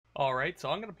Alright, so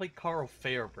I'm gonna play Carl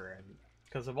Fairbairn.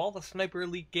 Because of all the Sniper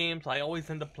Elite games, I always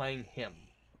end up playing him.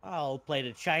 I'll play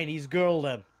the Chinese girl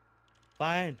then.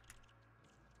 Fine.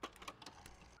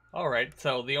 Alright,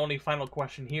 so the only final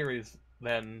question here is,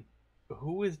 then,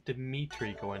 who is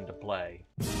Dimitri going to play?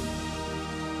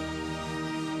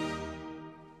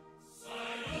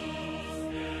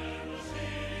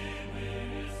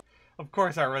 Of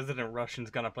course our resident Russian's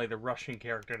gonna play the Russian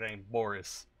character named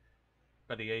Boris.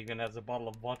 But he even has a bottle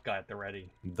of vodka at the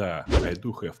ready. Да, I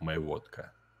do have my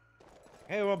vodka.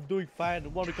 Hey, I'm doing fine. The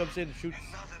one who comes in and shoots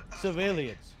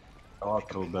civilians.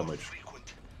 Collateral damage.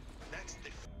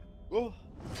 Oh.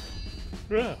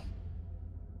 Yeah.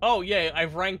 Oh yeah,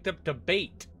 I've ranked up to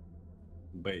bait.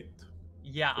 Bait.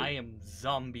 Yeah, I am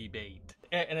zombie bait.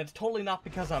 And it's totally not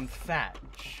because I'm fat.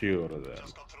 Sure then.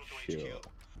 Sure.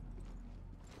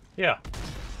 Yeah.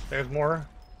 There's more.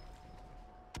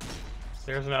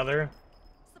 There's another.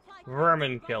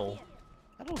 Vermin kill.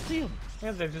 I don't see him.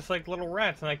 Yeah, they're just like little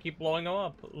rats, and I keep blowing them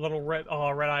up. Little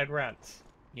red-eyed rats.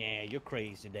 Yeah, you're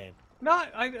crazy then. No,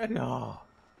 no.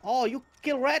 Oh, you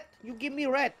kill rat? You give me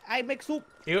rat. I make soup.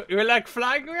 You like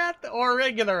flying rat or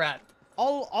regular rat?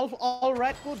 All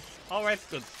rat good. All rat's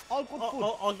good. All good food.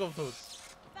 All good food.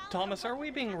 Thomas, are we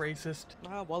being racist?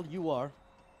 Ah, well, you are.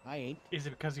 I ain't. Is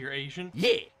it because you're Asian?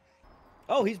 Yeah.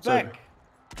 Oh, he's Sorry. back.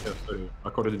 Yeah, sorry.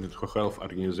 According to health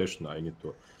organization, I need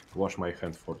to wash my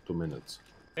hands for 2 minutes.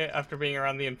 After being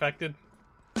around the infected?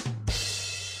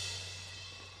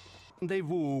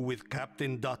 Rendezvous with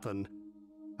Captain Dutton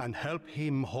and help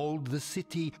him hold the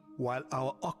city while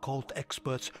our occult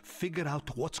experts figure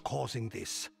out what's causing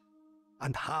this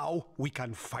and how we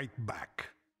can fight back.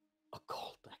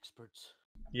 Occult experts.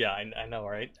 Yeah, I know,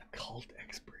 right? Occult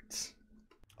experts.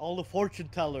 All the fortune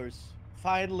tellers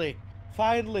finally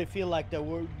feel like they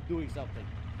were doing something.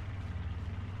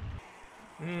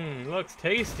 Mmm, looks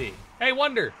tasty. Hey,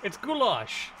 Wonder, it's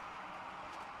goulash.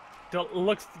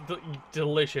 Looks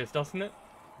delicious, doesn't it?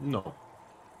 No,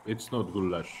 it's not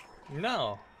goulash.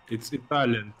 No, It's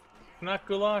Italian. not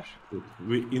goulash.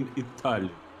 We in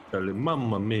Italy.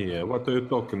 Mamma mia, what are you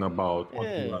talking about? What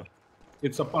Yeah. goulash?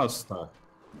 It's a pasta.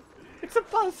 It's a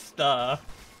pasta.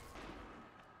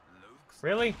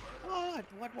 Really? What?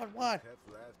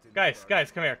 Guys,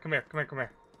 come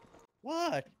here.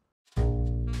 What?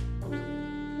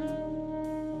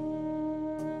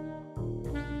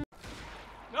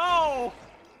 No!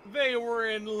 They were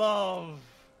in love.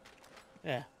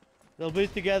 Yeah. They'll be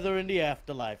together in the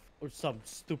afterlife. Or some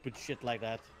stupid shit like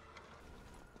that.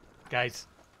 Guys,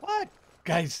 What?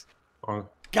 guys, Oh,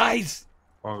 guys!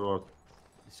 oh god.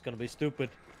 This is gonna be stupid.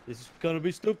 This is gonna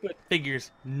be stupid.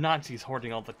 Figures, Nazis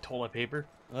hoarding all the toilet paper.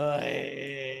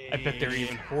 I bet they're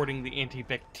even hoarding the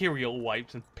antibacterial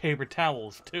wipes and paper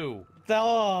towels, too.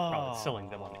 Probably selling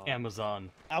them on Amazon.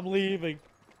 I'm leaving.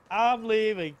 I'm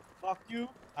leaving. Fuck you.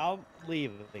 I'm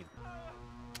leaving.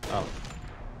 Oh.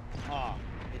 Ah,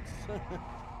 it's...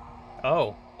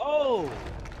 Oh. Oh!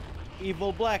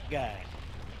 Evil black guy.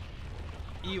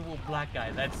 Evil black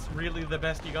guy. That's really the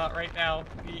best you got right now?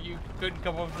 You couldn't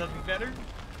come up with something better?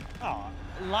 Oh,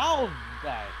 loud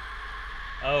guy.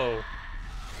 Oh.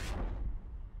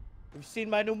 You've seen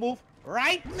my new move?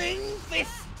 Lightning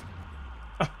Fist!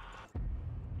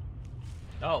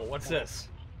 Oh, what's this?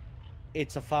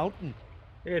 It's a fountain.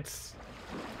 It's...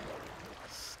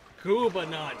 Scuba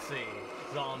Nazi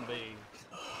zombie.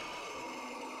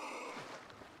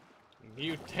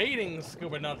 Mutating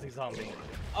Scuba Nazi zombie.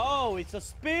 Oh, it's a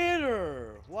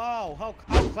spinner! Wow, how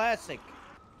classic.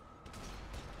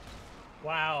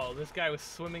 Wow, this guy was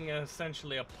swimming in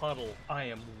essentially a puddle. I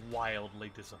am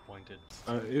wildly disappointed.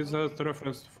 Is that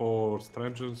reference for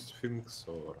Stranger Things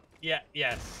or? Yeah,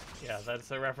 yes. Yeah, that's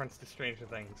a reference to Stranger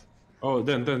Things. Oh,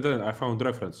 then I found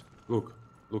reference. Look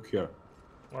here.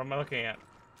 What am I looking at?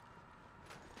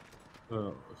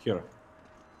 Here.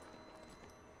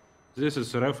 This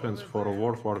is a reference for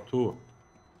World War II.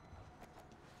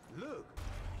 Look,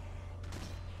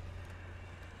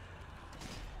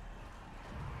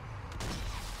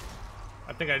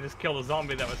 I think I just killed a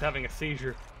zombie that was having a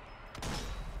seizure.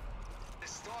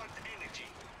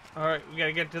 Alright, we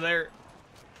gotta get to there.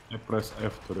 I press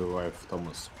F to revive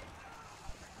Thomas.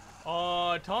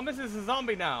 Thomas is a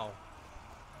zombie now.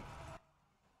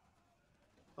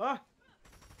 Huh?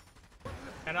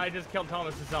 And I just killed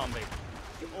Thomas the zombie.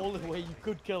 The only way you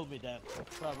could kill me, Dan.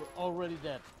 Probably already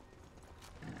dead.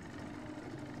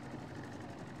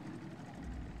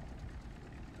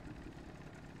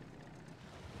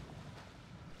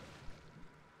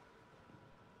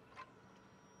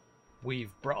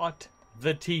 We've brought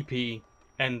the TP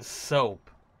and soap.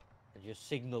 I just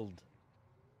signaled.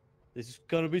 This is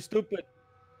gonna be stupid.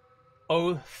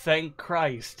 Oh, thank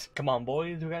Christ. Come on,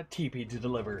 boys, we got TP to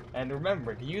deliver. And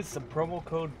remember to use the promo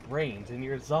code BRAINS in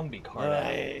your zombie card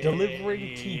app. Delivering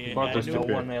TP What that does no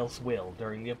TP? one else will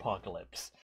during the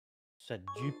apocalypse. Said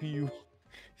GPU.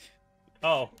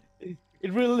 Oh.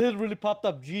 It really literally popped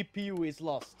up. GPU is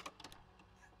lost.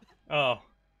 Oh.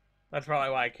 That's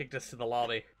probably why I kicked us to the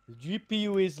lobby. The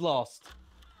GPU is lost.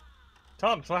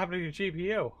 Tom, so what happened to your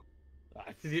GPU?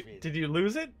 Did you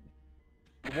lose it?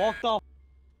 It walked off.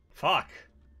 Fuck.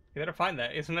 You better find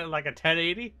that. Isn't it like a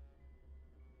 1080?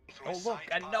 Oh look,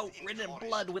 a note written in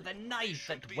blood with a knife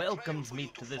that welcomes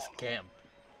me to this camp.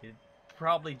 It's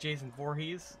probably Jason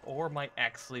Voorhees, or my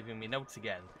ex leaving me notes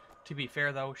again. To be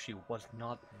fair though, she was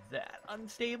not that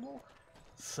unstable,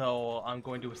 so I'm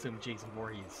going to assume Jason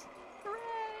Voorhees.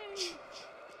 Hooray!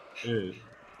 Hey,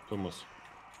 Thomas.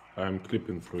 I'm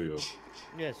clipping through you.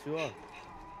 Yes, you are.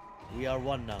 We are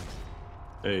one now.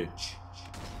 Hey.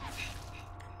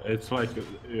 It's like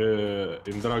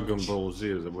in Dragon Ball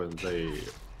Z when they...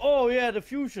 Oh yeah, the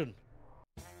fusion.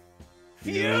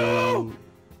 Jean...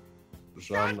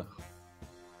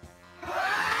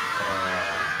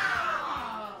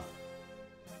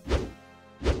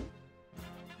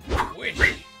 Wish!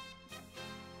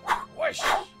 Wish!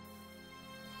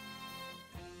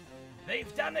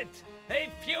 They've done it!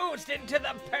 They've fused into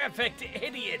the perfect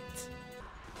idiot!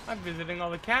 I'm visiting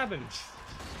all the cabins.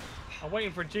 I'm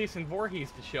waiting for Jason Voorhees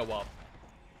to show up.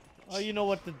 Oh, you know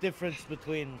what the difference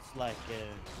between like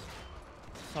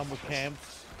summer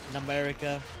camps in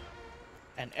America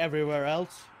and everywhere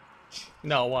else?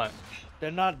 No, what?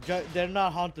 They're not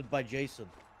haunted by Jason.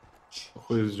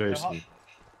 Who is Jason?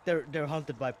 They're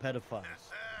hunted by pedophiles.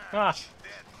 Ah!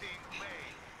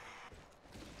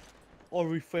 Or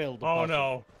we failed. Oh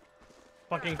no.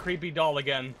 Fucking creepy doll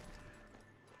again.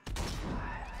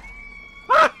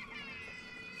 Ah!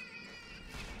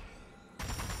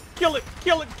 Kill it!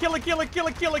 Kill it! Kill it! Kill it! Kill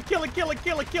it! Kill it! Kill it! Kill it!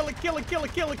 Kill it! Kill it! Kill it! Kill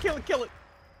it! Kill it! Kill it! Kill it!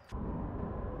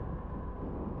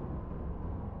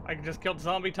 I just killed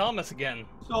Zombie Thomas again.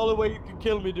 It's the only way you can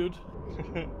kill me, dude.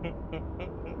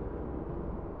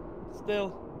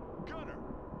 Still.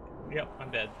 Yep, I'm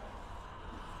dead.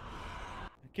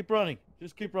 Keep running.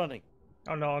 Just keep running.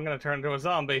 Oh no, I'm gonna turn into a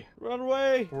zombie. Run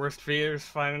away. Worst fears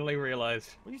finally realized.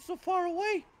 Are you so far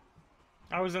away?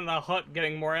 I was in the hut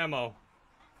getting more ammo.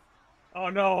 Oh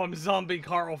no, I'm zombie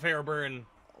Carl Fairburn.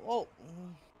 Oh,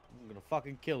 I'm gonna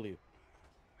fucking kill you.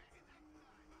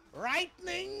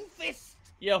 Lightning fist.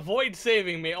 You avoid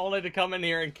saving me only to come in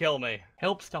here and kill me.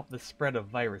 Help stop the spread of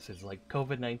viruses like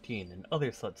COVID-19 and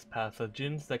other such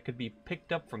pathogens that could be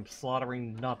picked up from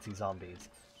slaughtering Nazi zombies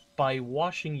by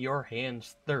washing your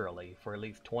hands thoroughly for at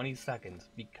least 20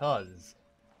 seconds because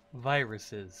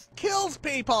viruses kills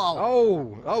people.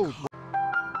 Oh.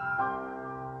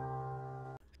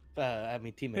 I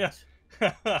mean teammates.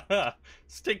 Yeah.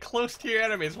 Stay close to your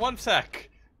enemies. 1 sec.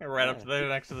 Right up to the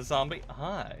next to the zombie.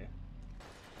 Hi.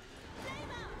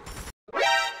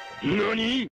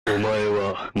 NANI?! お前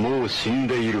はもう死ん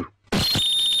でいる。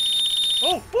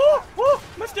 Oh! Oh! Oh!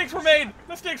 Mistakes were made!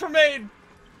 Mistakes were made!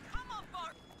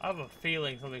 I have a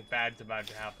feeling something bad's about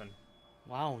to happen.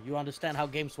 Wow, you understand how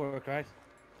games work, right?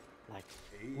 Like,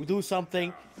 we do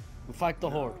something, we fight the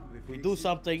horde. We do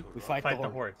something, we fight the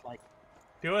horde. Like,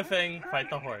 do a thing, fight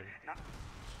the horde.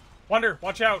 Wonder,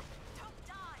 watch out!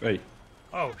 Hey,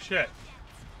 Oh shit.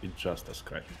 it's just a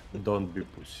scratch. Don't be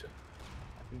pussy.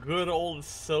 Good old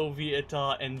Soviet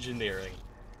engineering.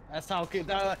 that's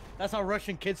how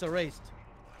Russian kids are raised.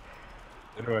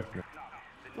 Right.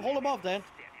 Hold him off, Dan.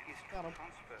 Got him.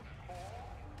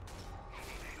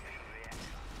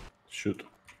 Shoot.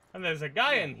 And there's a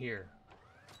guy in here.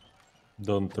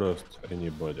 Don't trust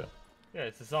anybody. Yeah,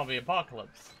 it's a zombie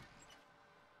apocalypse.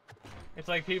 It's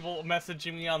like people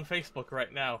messaging me on Facebook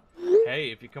right now.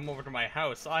 Hey, if you come over to my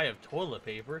house, I have toilet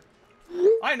paper.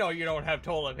 I know you don't have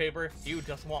toilet paper. You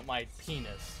just want my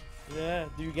penis. Yeah,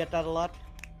 do you get that a lot?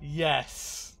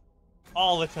 Yes.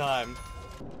 All the time.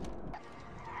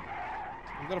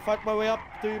 I'm gonna fight my way up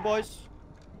to you boys.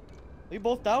 Are you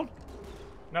both down?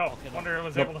 No, Okay, no. Wonder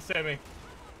was able to save me.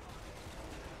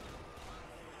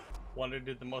 Wonder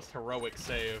did the most heroic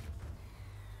save.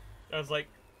 I was like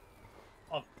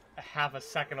a half a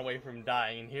second away from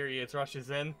dying, and here he is, rushes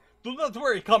in. Do not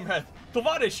worry, comrade.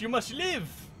 Tovarish, you must live.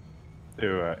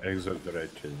 You are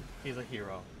exaggerating. He's a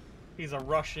hero. He's a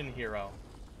Russian hero.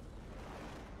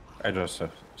 I just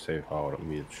have to save our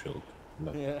meat shield.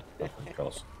 Nothing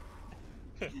else.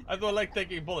 I don't like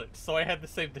taking bullets, so I had to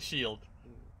save the shield.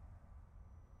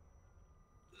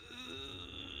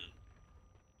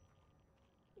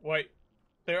 Wait,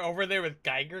 they're over there with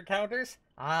Geiger counters?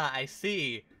 Ah, I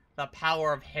see. The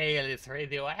power of hail is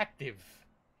radioactive.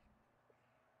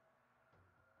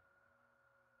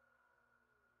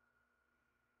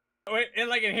 Wait,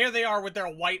 and here they are with their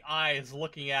white eyes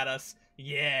looking at us.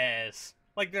 Yes.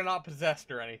 Like they're not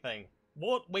possessed or anything.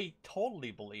 What? We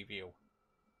totally believe you.